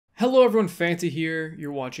Hello everyone, Fanta here.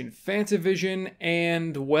 You're watching FANTAVISION,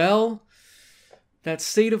 and well, that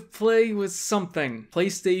state of play was something.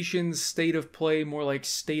 PlayStation's state of play, more like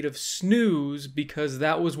state of snooze, because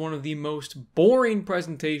that was one of the most boring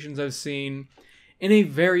presentations I've seen in a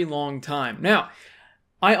very long time. Now,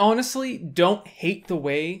 I honestly don't hate the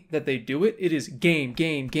way that they do it. It is game,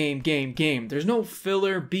 game, game, game, game. There's no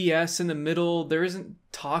filler BS in the middle. There isn't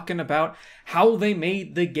talking about how they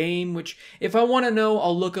made the game, which if I want to know,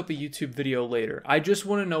 I'll look up a YouTube video later. I just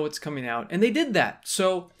want to know what's coming out. And they did that.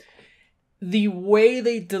 So the way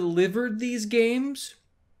they delivered these games,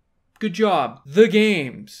 good job. The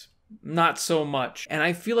games, not so much. And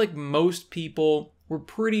I feel like most people were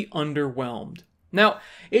pretty underwhelmed. Now,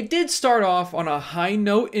 it did start off on a high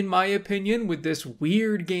note, in my opinion, with this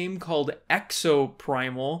weird game called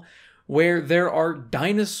Exoprimal, where there are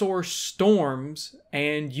dinosaur storms,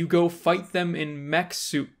 and you go fight them in mech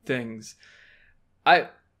suit things.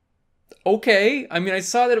 Okay, I mean, I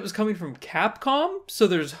saw that it was coming from Capcom, so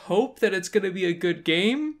there's hope that it's going to be a good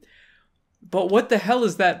game. But what the hell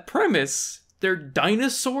is that premise? They're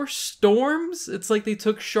dinosaur storms? It's like they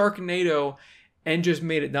took Sharknado and just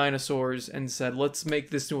made it dinosaurs and said, let's make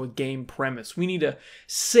this into a game premise. We need to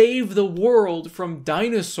save the world from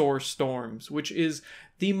dinosaur storms, which is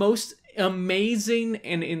the most amazing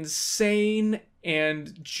and insane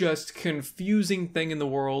and just confusing thing in the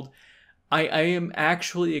world. I am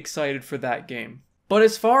actually excited for that game. But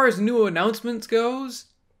as far as new announcements goes,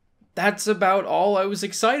 that's about all I was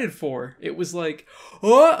excited for. It was like,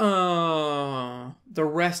 the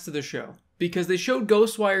rest of the show. Because they showed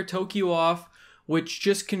Ghostwire Tokyo off, which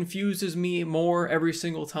just confuses me more every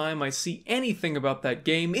single time I see anything about that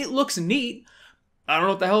game. It looks neat. I don't know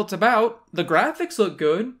what the hell it's about. The graphics look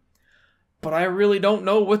good, but I really don't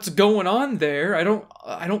know what's going on there. I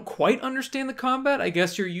don't quite understand the combat. I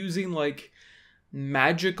guess you're using like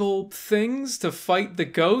magical things to fight the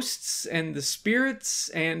ghosts and the spirits,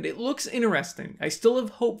 and it looks interesting. I still have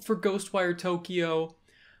hope for Ghostwire Tokyo,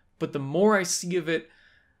 but the more I see of it,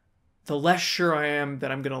 the less sure I am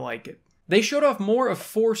that I'm gonna like it. They showed off more of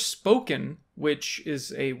Forspoken, which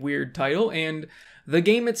is a weird title, and the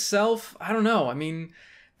game itself, I don't know. I mean,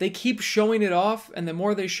 they keep showing it off, and the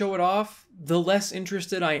more they show it off, the less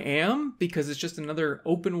interested I am, because it's just another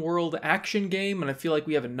open-world action game, and I feel like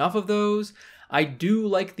we have enough of those. I do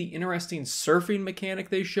like the interesting surfing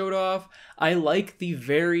mechanic they showed off. I like the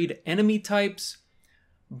varied enemy types,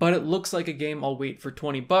 but it looks like a game I'll wait for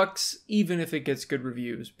 $20, even if it gets good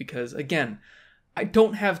reviews, because, again, I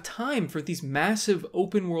don't have time for these massive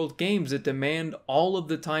open world games that demand all of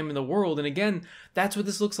the time in the world. And again, that's what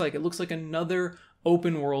this looks like. It looks like another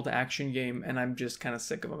open world action game, and I'm just kind of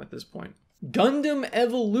sick of them at this point. Gundam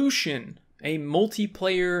Evolution, a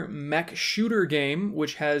multiplayer mech shooter game,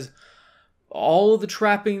 which has all of the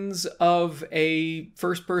trappings of a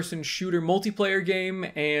first-person shooter multiplayer game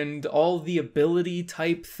and all the ability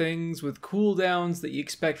type things with cooldowns that you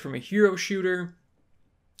expect from a hero shooter.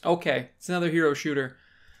 Okay, it's another hero shooter.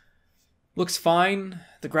 Looks fine.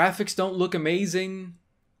 The graphics don't look amazing.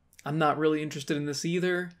 I'm not really interested in this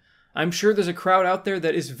either. I'm sure there's a crowd out there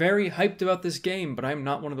that is very hyped about this game, but I'm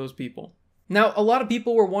not one of those people. Now, a lot of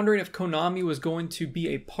people were wondering if Konami was going to be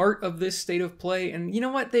a part of this state of play, and you know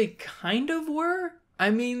what? They kind of were. I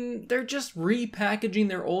mean, they're just repackaging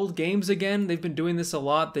their old games again. They've been doing this a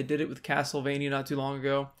lot. They did it with Castlevania not too long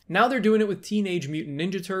ago. Now they're doing it with Teenage Mutant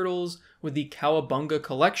Ninja Turtles, with the Cowabunga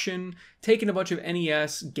Collection, taking a bunch of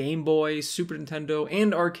NES, Game Boy, Super Nintendo,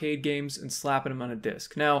 and arcade games and slapping them on a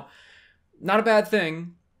disc. Now, not a bad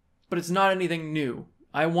thing, but it's not anything new.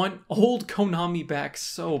 I want old Konami back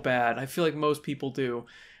so bad. I feel like most people do.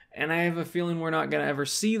 And I have a feeling we're not going to ever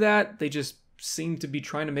see that. They just seem to be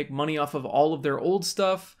trying to make money off of all of their old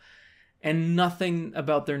stuff and nothing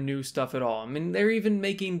about their new stuff at all. I mean, they're even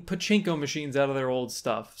making pachinko machines out of their old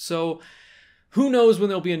stuff. So who knows when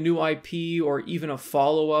there'll be a new IP or even a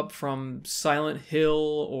follow-up from Silent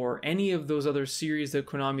Hill or any of those other series that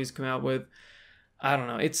Konami's come out with. I don't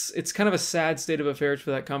know. It's kind of a sad state of affairs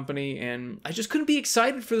for that company, and I just couldn't be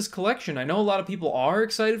excited for this collection. I know a lot of people are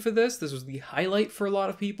excited for this. This was the highlight for a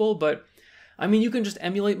lot of people, but I mean, you can just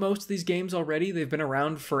emulate most of these games already. They've been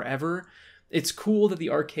around forever. It's cool that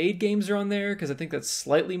the arcade games are on there, because I think that's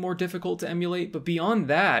slightly more difficult to emulate, but beyond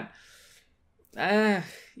that,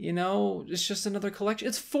 you know, it's just another collection.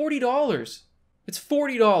 It's $40. It's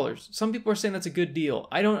 $40. Some people are saying that's a good deal.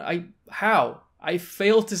 How? I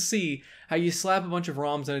fail to see how you slap a bunch of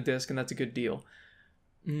ROMs on a disc and that's a good deal.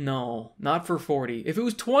 No, not for $40. If it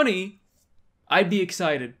was $20, I'd be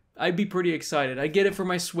excited. I'd be pretty excited. I'd get it for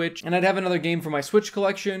my Switch, and I'd have another game for my Switch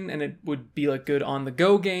collection, and it would be a good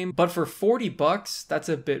on-the-go game. But for $40, that's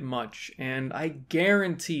a bit much, and I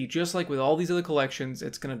guarantee, just like with all these other collections,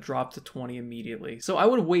 it's gonna drop to $20 immediately. So I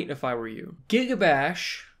would wait if I were you.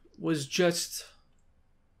 Gigabash was just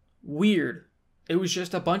weird. It was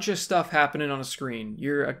just a bunch of stuff happening on a screen.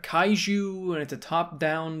 You're a kaiju, and it's a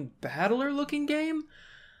top-down battler-looking game?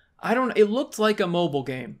 It looked like a mobile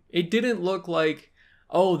game. It didn't look like,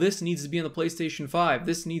 oh, this needs to be on the PlayStation 5.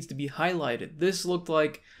 This needs to be highlighted. This looked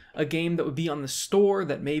like a game that would be on the store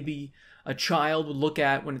that maybe a child would look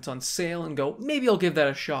at when it's on sale and go, maybe I'll give that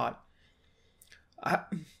a shot.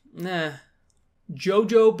 Nah.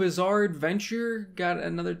 JoJo Bizarre Adventure got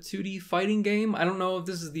another 2D fighting game. I don't know if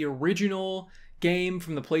this is the original game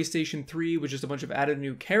from the PlayStation 3 with just a bunch of added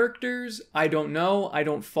new characters. I don't know. I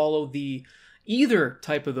don't follow either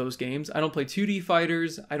type of those games. I don't play 2D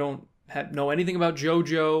fighters. I don't know anything about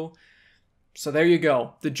JoJo. So there you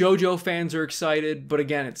go. The JoJo fans are excited, but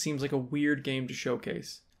again, it seems like a weird game to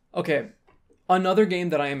showcase. Okay, another game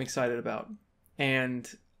that I am excited about, and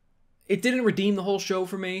it didn't redeem the whole show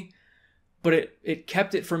for me, but it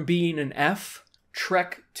kept it from being an F.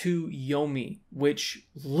 Trek to Yomi, which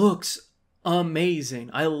looks amazing.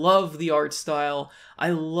 I love the art style. I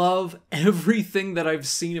love everything that I've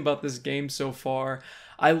seen about this game so far.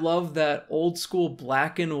 I love that old school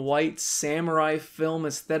black and white samurai film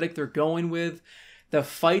aesthetic they're going with. The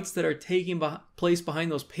fights that are taking place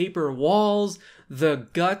behind those paper walls, the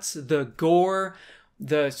guts, the gore,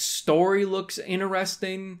 the story looks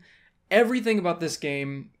interesting. Everything about this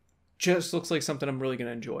game just looks like something I'm really going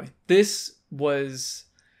to enjoy. This was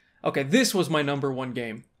my number one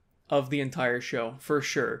game of the entire show, for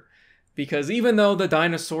sure. Because even though the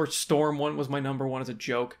Dinosaur Storm one was my number one as a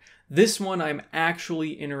joke, this one I'm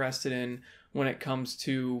actually interested in when it comes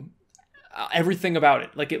to everything about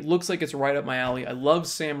it. Like, it looks like it's right up my alley. I love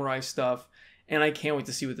samurai stuff, and I can't wait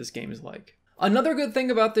to see what this game is like. Another good thing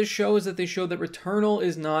about this show is that they showed that Returnal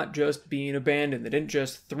is not just being abandoned. They didn't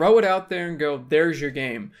just throw it out there and go, there's your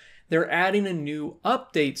game. They're adding a new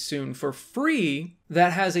update soon for free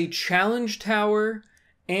that has a challenge tower,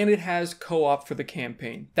 and it has co-op for the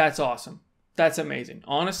campaign. That's awesome. That's amazing.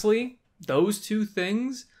 Honestly, those two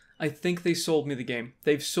things, I think they sold me the game.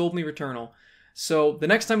 They've sold me Returnal. So the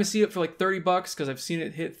next time I see it for like $30, because I've seen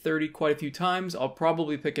it hit 30 quite a few times, I'll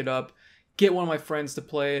probably pick it up, get one of my friends to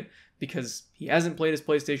play it, because he hasn't played his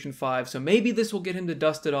PlayStation 5, so maybe this will get him to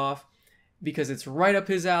dust it off, because it's right up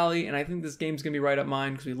his alley, and I think this game's going to be right up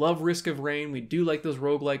mine, because we love Risk of Rain, we do like those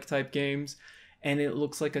roguelike type games, and it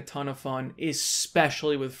looks like a ton of fun,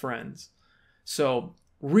 especially with friends. So,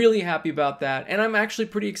 really happy about that, and I'm actually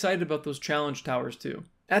pretty excited about those challenge towers too.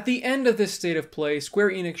 At the end of this state of play,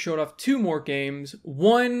 Square Enix showed off two more games.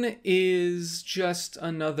 One is just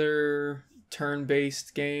another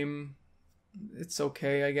turn-based game. It's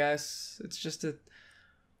okay, I guess. It's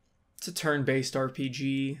a turn-based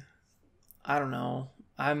RPG. I don't know.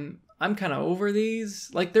 I'm kind of over these.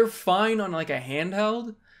 Like, they're fine on like a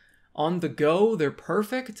handheld. On the go, they're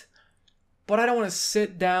perfect. But I don't want to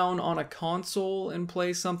sit down on a console and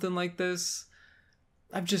play something like this.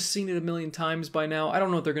 I've just seen it a million times by now. I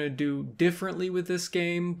don't know what they're going to do differently with this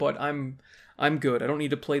game, but I'm good. I don't need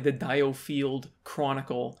to play the Diofield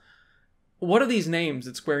Chronicle. What are these names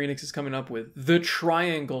that Square Enix is coming up with? The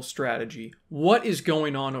Triangle Strategy. What is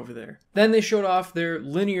going on over there? Then they showed off their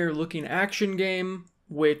linear-looking action game,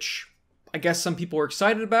 which I guess some people are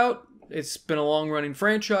excited about. It's been a long-running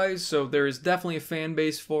franchise, so there is definitely a fan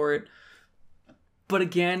base for it. But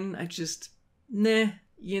again,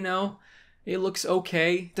 it looks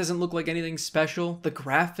okay. It doesn't look like anything special. The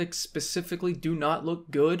graphics specifically do not look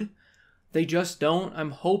good. They just don't.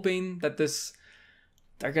 I'm hoping that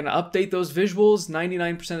they're going to update those visuals.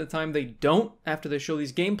 99% of the time they don't after they show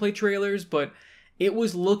these gameplay trailers, but it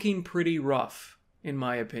was looking pretty rough, in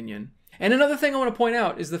my opinion. And another thing I want to point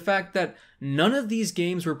out is the fact that none of these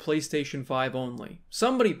games were PlayStation 5 only.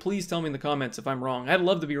 Somebody please tell me in the comments if I'm wrong. I'd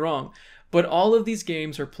love to be wrong. But all of these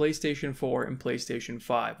games are PlayStation 4 and PlayStation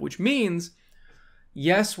 5, which means,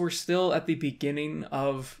 yes, we're still at the beginning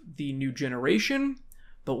of the new generation,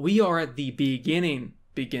 but we are at the beginning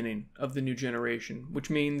of the new generation, which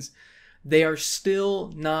means they are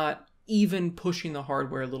still not even pushing the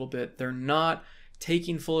hardware a little bit. They're not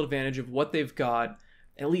taking full advantage of what they've got.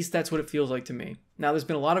 At least that's what it feels like to me. Now, there's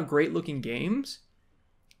been a lot of great looking games,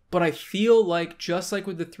 but I feel like just like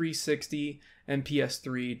with the 360 and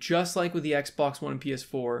PS3, just like with the Xbox One and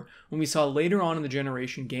PS4, when we saw later on in the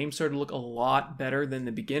generation, games started to look a lot better than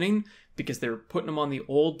the beginning because they were putting them on the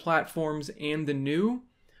old platforms and the new.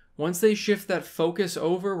 Once they shift that focus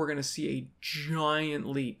over, we're going to see a giant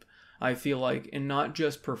leap I feel like, and not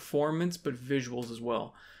just performance, but visuals as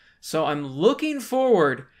well. So I'm looking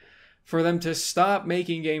forward for them to stop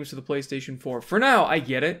making games for the PlayStation 4. For now, I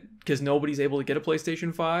get it, because nobody's able to get a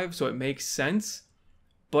PlayStation 5, so it makes sense.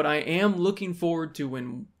 But I am looking forward to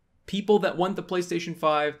when people that want the PlayStation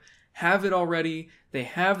 5 have it already, they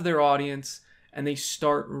have their audience, and they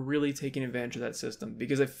start really taking advantage of that system.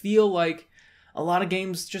 Because I feel like a lot of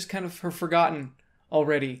games just kind of are forgotten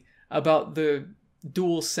already about the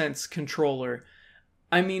DualSense controller.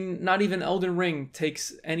 I mean, not even Elden Ring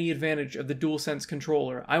takes any advantage of the DualSense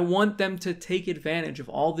controller. I want them to take advantage of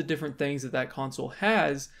all the different things that that console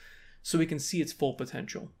has so we can see its full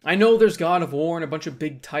potential. I know there's God of War and a bunch of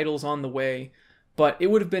big titles on the way, but it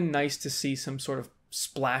would have been nice to see some sort of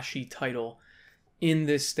splashy title in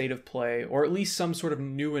this state of play, or at least some sort of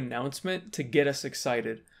new announcement to get us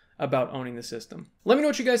excited about owning the system. Let me know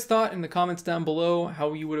what you guys thought in the comments down below,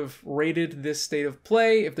 how you would have rated this state of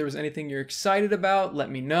play. If there was anything you're excited about,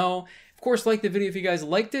 let me know. Of course, like the video if you guys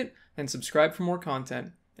liked it, and subscribe for more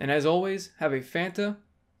content. And as always, have a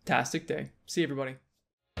fantastic day. See you, everybody.